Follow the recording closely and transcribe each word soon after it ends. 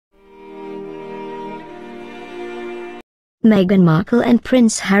Meghan Markle and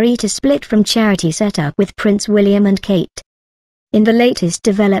Prince Harry to split from charity set up with Prince William and Kate. In the latest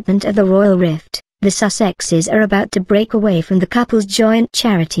development of the royal rift, the Sussexes are about to break away from the couple's joint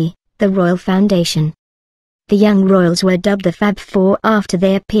charity, the Royal Foundation. The young royals were dubbed the Fab Four after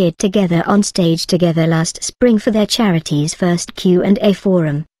they appeared together on stage together last spring for their charity's first Q&A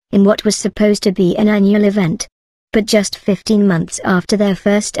forum, in what was supposed to be an annual event. But just 15 months after their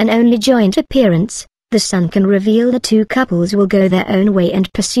first and only joint appearance, The Sun can reveal the two couples will go their own way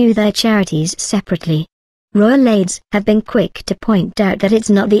and pursue their charities separately. Royal aides have been quick to point out that it's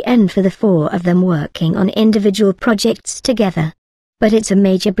not the end for the four of them working on individual projects together. But it's a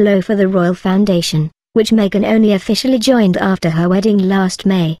major blow for the Royal Foundation, which Meghan only officially joined after her wedding last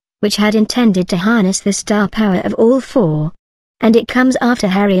May, which had intended to harness the star power of all four. And it comes after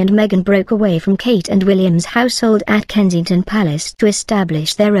Harry and Meghan broke away from Kate and William's household at Kensington Palace to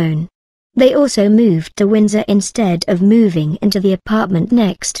establish their own. They also moved to Windsor instead of moving into the apartment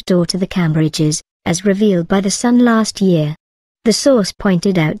next door to the Cambridges, as revealed by The Sun last year. The source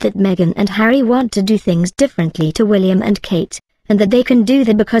pointed out that Meghan and Harry want to do things differently to William and Kate, and that they can do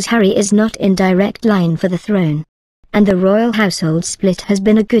that because Harry is not in direct line for the throne. And the royal household split has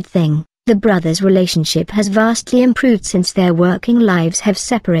been a good thing. The brothers' relationship has vastly improved since their working lives have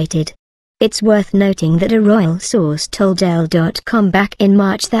separated. It's worth noting that a royal source told Elle.com back in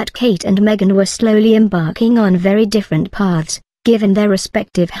March that Kate and Meghan were slowly embarking on very different paths, given their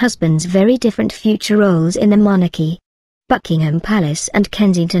respective husbands' very different future roles in the monarchy. Buckingham Palace and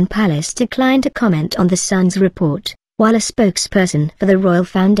Kensington Palace declined to comment on The Sun's report, while a spokesperson for the Royal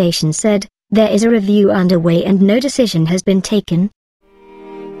Foundation said, "There is a review underway and no decision has been taken."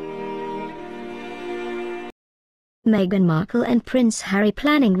 Meghan Markle and Prince Harry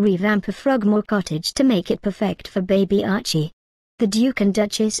planning revamp of Frogmore Cottage to make it perfect for baby Archie. The Duke and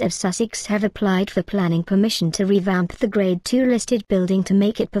Duchess of Sussex have applied for planning permission to revamp the Grade 2 listed building to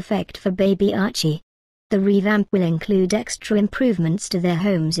make it perfect for baby Archie. The revamp will include extra improvements to their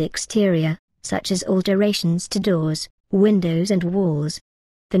home's exterior, such as alterations to doors, windows and walls.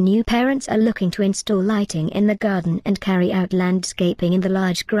 The new parents are looking to install lighting in the garden and carry out landscaping in the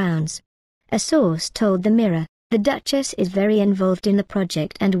large grounds. A source told The Mirror, "The Duchess is very involved in the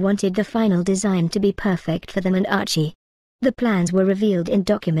project and wanted the final design to be perfect for them and Archie." The plans were revealed in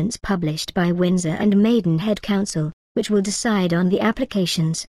documents published by Windsor and Maidenhead Council, which will decide on the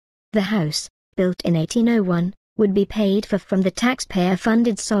applications. The house, built in 1801, would be paid for from the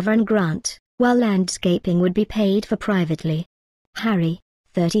taxpayer-funded sovereign grant, while landscaping would be paid for privately. Harry,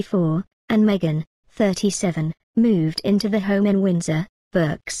 34, and Meghan, 37, moved into the home in Windsor,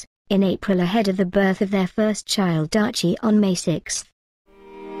 Berks, in April ahead of the birth of their first child Archie on May 6.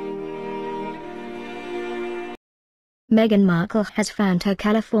 Meghan Markle has found her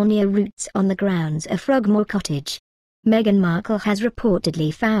California roots on the grounds of Frogmore Cottage. Meghan Markle has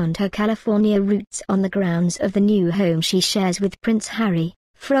reportedly found her California roots on the grounds of the new home she shares with Prince Harry,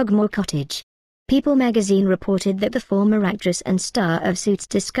 Frogmore Cottage. People magazine reported that the former actress and star of Suits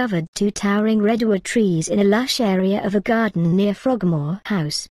discovered two towering redwood trees in a lush area of a garden near Frogmore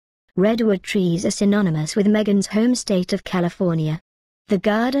House. Redwood trees are synonymous with Meghan's home state of California. The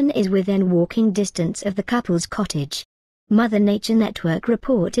garden is within walking distance of the couple's cottage. Mother Nature Network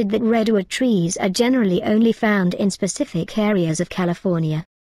reported that redwood trees are generally only found in specific areas of California.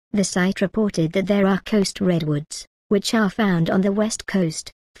 The site reported that there are coast redwoods, which are found on the west coast,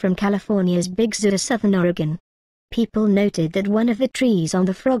 from California's Big Sur to southern Oregon. People noted that one of the trees on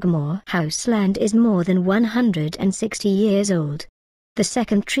the Frogmore House land is more than 160 years old. The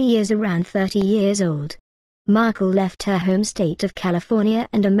second tree is around 30 years old. Markle left her home state of California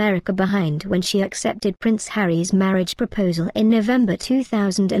and America behind when she accepted Prince Harry's marriage proposal in November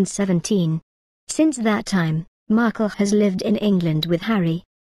 2017. Since that time, Markle has lived in England with Harry.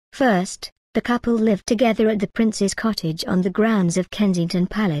 First, the couple lived together at the Prince's cottage on the grounds of Kensington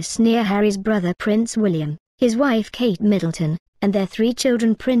Palace near Harry's brother Prince William, his wife Kate Middleton, and their three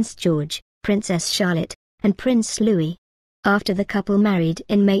children Prince George, Princess Charlotte, and Prince Louis. After the couple married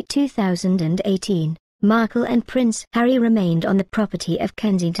in May 2018, Markle and Prince Harry remained on the property of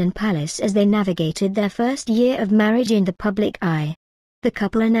Kensington Palace as they navigated their first year of marriage in the public eye. The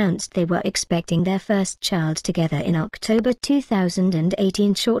couple announced they were expecting their first child together in October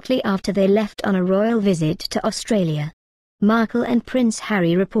 2018 shortly after they left on a royal visit to Australia. Markle and Prince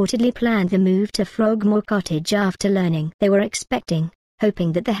Harry reportedly planned the move to Frogmore Cottage after learning they were expecting,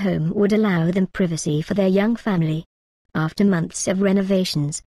 hoping that the home would allow them privacy for their young family. After months of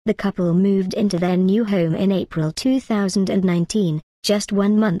renovations, the couple moved into their new home in April 2019, just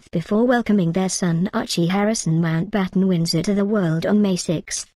 1 month before welcoming their son Archie Harrison Mountbatten Windsor to the world on May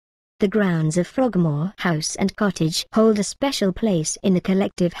 6. The grounds of Frogmore House and Cottage hold a special place in the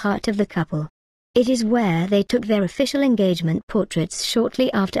collective heart of the couple. It is where they took their official engagement portraits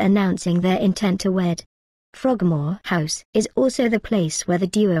shortly after announcing their intent to wed. Frogmore House is also the place where the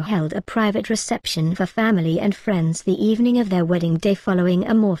duo held a private reception for family and friends the evening of their wedding day, following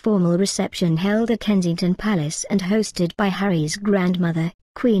a more formal reception held at Kensington Palace and hosted by Harry's grandmother,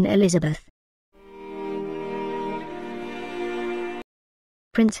 Queen Elizabeth.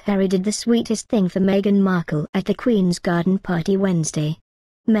 Prince Harry did the sweetest thing for Meghan Markle at the Queen's garden party Wednesday.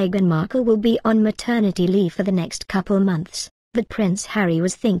 Meghan Markle will be on maternity leave for the next couple months, but Prince Harry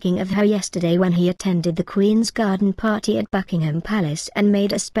was thinking of her yesterday when he attended the Queen's garden party at Buckingham Palace and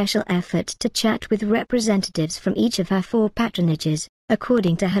made a special effort to chat with representatives from each of her 4 patronages,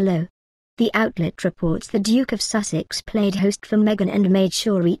 according to Hello. The outlet reports the Duke of Sussex played host for Meghan and made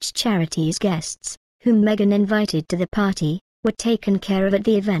sure each charity's guests, whom Meghan invited to the party, were taken care of at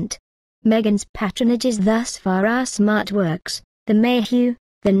the event. Meghan's patronages thus far are SmartWorks, the Mayhew,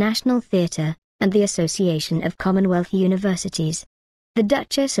 the National Theatre, and the Association of Commonwealth Universities. The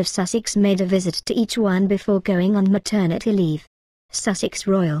Duchess of Sussex made a visit to each one before going on maternity leave. Sussex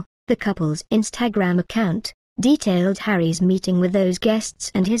Royal, the couple's Instagram account, detailed Harry's meeting with those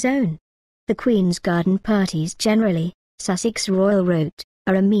guests and his own. The Queen's garden parties generally, Sussex Royal wrote,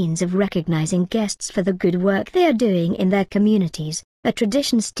 are a means of recognizing guests for the good work they are doing in their communities, a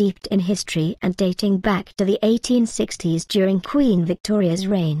tradition steeped in history and dating back to the 1860s during Queen Victoria's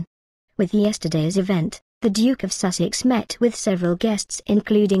reign. With yesterday's event, the Duke of Sussex met with several guests,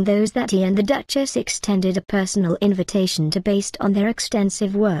 including those that he and the Duchess extended a personal invitation to based on their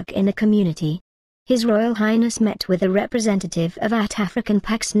extensive work in the community. His Royal Highness met with a representative of AT African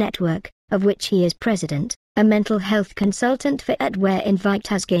PACS Network, of which he is president, a mental health consultant for Where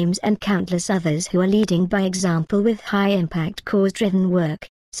Invictus Games, and countless others who are leading by example with high-impact cause-driven work,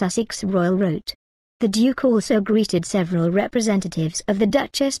 Sussex Royal wrote. The Duke also greeted several representatives of the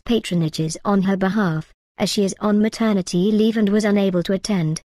Duchess' patronages on her behalf, as she is on maternity leave and was unable to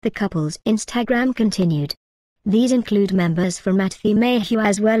attend, the couple's Instagram continued. These include members from AT the Mayhew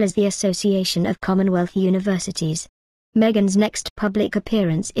as well as the Association of Commonwealth Universities. Meghan's next public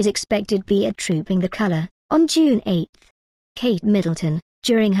appearance is expected to be at Trooping the Colour, on June 8. Kate Middleton,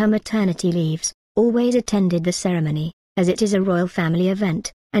 during her maternity leaves, always attended the ceremony, as it is a royal family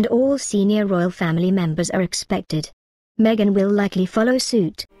event, and all senior royal family members are expected. Meghan will likely follow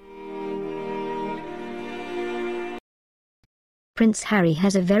suit. Prince Harry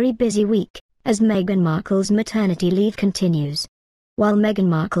has a very busy week, as Meghan Markle's maternity leave continues. While Meghan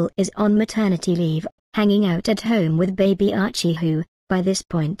Markle is on maternity leave, hanging out at home with baby Archie, who, by this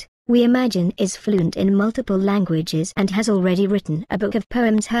point, we imagine is fluent in multiple languages and has already written a book of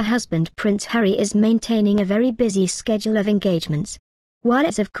poems, her husband Prince Harry is maintaining a very busy schedule of engagements. While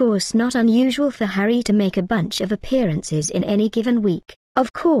it's of course not unusual for Harry to make a bunch of appearances in any given week,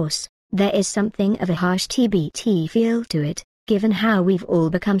 of course, there is something of a harsh TBT feel to it, given how we've all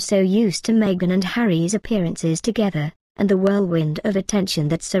become so used to Meghan and Harry's appearances together, and the whirlwind of attention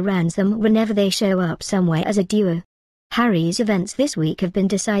that surrounds them whenever they show up somewhere as a duo. Harry's events this week have been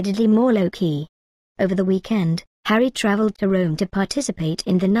decidedly more low-key. Over the weekend, Harry travelled to Rome to participate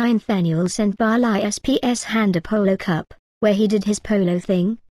in the 9th annual St. Barl ISPS Hand Polo Cup, where he did his polo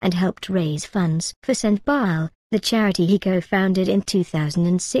thing, and helped raise funds for St. Barl, the charity he co-founded in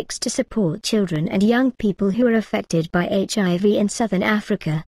 2006 to support children and young people who are affected by HIV in southern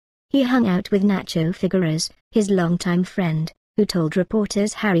Africa. He hung out with Nacho Figueras, his longtime friend, who told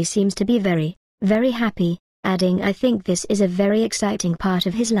reporters Harry seems to be very, very happy, adding, "I think this is a very exciting part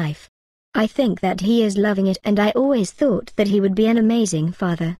of his life. I think that he is loving it, and I always thought that he would be an amazing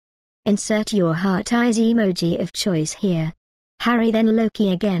father." Insert your heart eyes emoji of choice here. Harry then low-key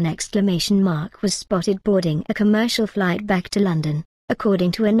again ! Was spotted boarding a commercial flight back to London,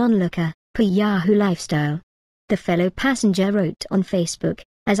 according to an onlooker, per Yahoo Lifestyle. The fellow passenger wrote on Facebook,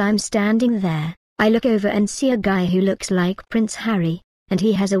 "As I'm standing there, I look over and see a guy who looks like Prince Harry, and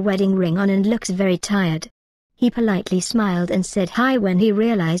he has a wedding ring on and looks very tired. He politely smiled and said hi when he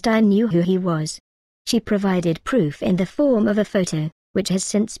realized I knew who he was." She provided proof in the form of a photo, which has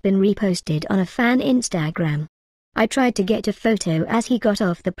since been reposted on a fan Instagram. "I tried to get a photo as he got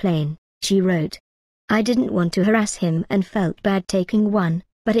off the plane," she wrote. "I didn't want to harass him and felt bad taking one,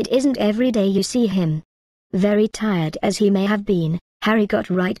 but it isn't every day you see him." Very tired as he may have been, Harry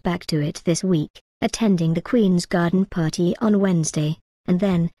got right back to it this week, attending the Queen's garden party on Wednesday, and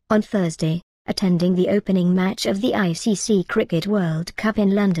then, on Thursday, attending the opening match of the ICC Cricket World Cup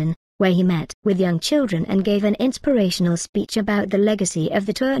in London, where he met with young children and gave an inspirational speech about the legacy of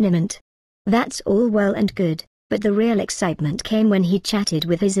the tournament. That's all well and good, But the real excitement came when he chatted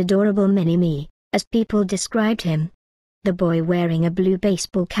with his adorable mini-me, as people described him. The boy wearing a blue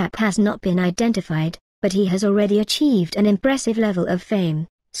baseball cap has not been identified, but he has already achieved an impressive level of fame,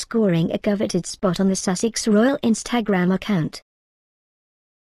 scoring a coveted spot on the Sussex Royal Instagram account.